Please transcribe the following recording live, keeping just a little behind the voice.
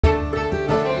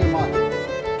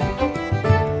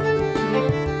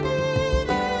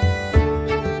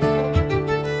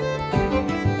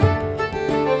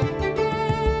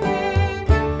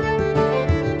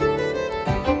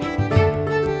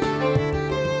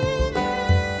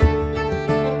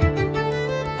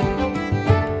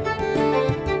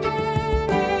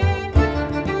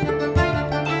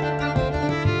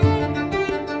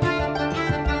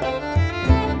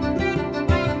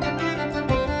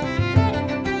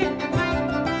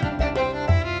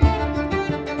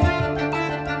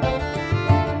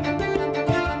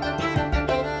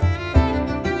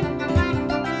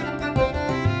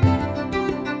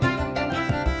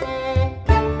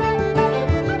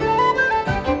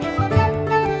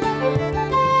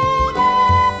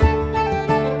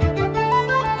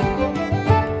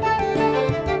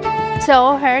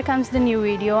So here comes the new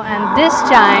video, and this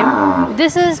time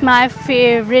this is my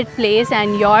favorite place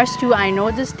and yours too. I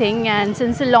know this thing, and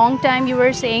since a long time you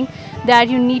were saying that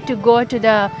you need to go to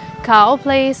the cow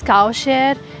place, cow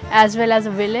shed, as well as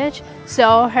a village.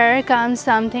 So here comes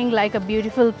something like a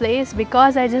beautiful place,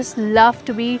 because I just love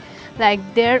to be like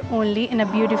there only in a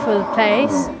beautiful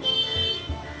place.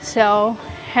 So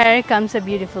here comes a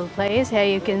beautiful place. Here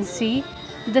you can see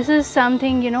this is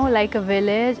something, you know, like a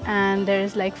village, and there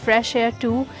is like fresh air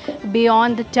too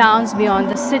beyond the towns,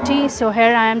 beyond the city. So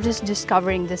here I am just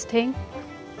discovering this thing.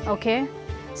 Okay,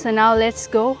 so now let's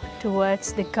go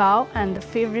towards the cow and the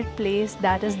favorite place,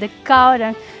 that is the cow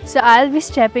dung. So I'll be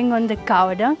stepping on the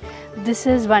cow dung. This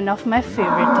is one of my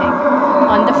favorite thing,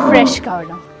 on the fresh cow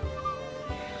dung.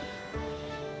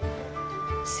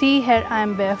 See, here I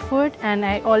am barefoot, and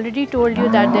I already told you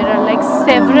that there are like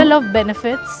several of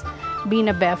benefits being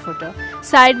a barefooter.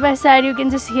 Side by side you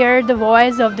can just hear the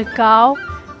voice of the cow.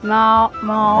 Meow,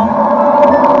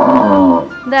 meow.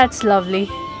 That's lovely.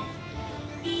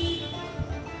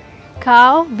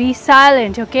 Cow, be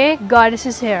silent, okay? Goddess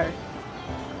is here.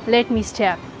 Let me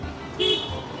step.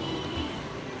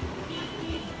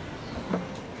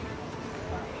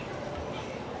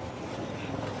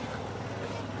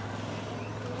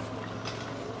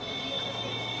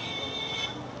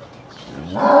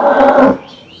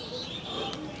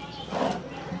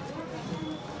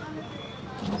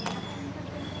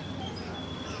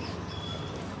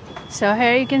 So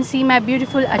here you can see my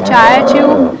beautiful attire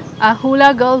too, a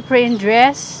hula girl print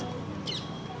dress,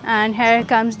 and here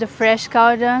comes the fresh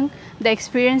cow dung. The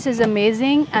experience is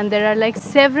amazing, and there are like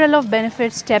several of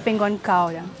benefits stepping on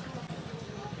cow dung.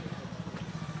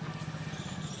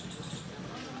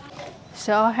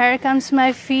 So here comes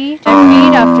my feet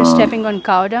after stepping on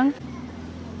cow dung.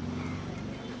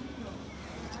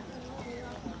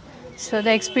 So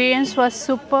the experience was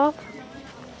superb.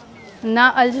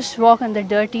 Now I'll just walk on the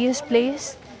dirtiest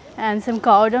place and some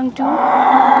cow dung too,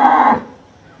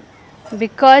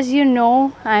 because you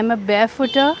know I'm a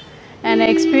barefooter and I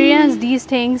experience these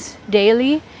things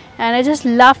daily, and I just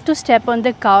love to step on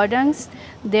the cow dungs.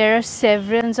 There are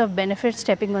several of benefits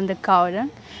stepping on the cow dung.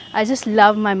 I just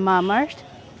love my mama earth.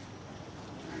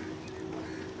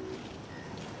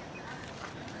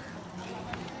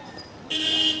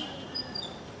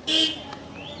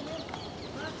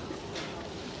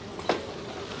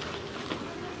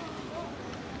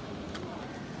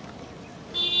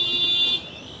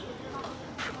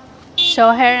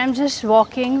 So here I'm just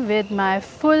walking with my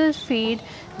full feet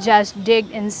just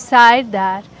digged inside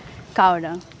that cow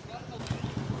dung.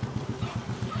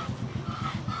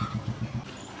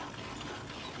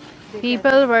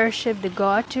 People worship the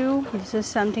god too. This is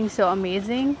something so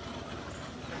amazing.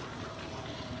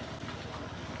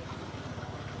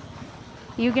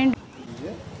 You can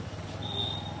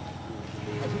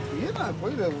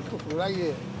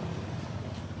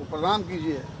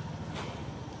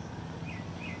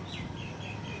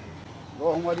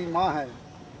वो हमारी माँ है,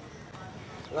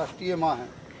 राष्ट्रीय माँ है.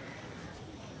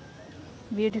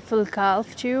 Beautiful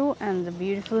calf too, and the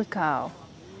beautiful cow.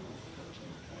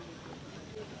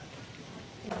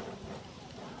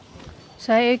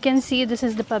 So here you can see this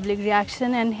is the public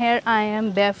reaction, and here I am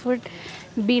barefoot,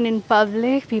 being in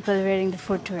public, people wearing the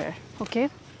footwear. Okay.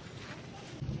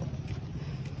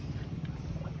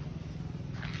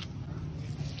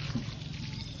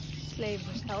 Slave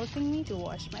was helping me to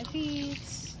wash my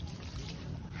feet.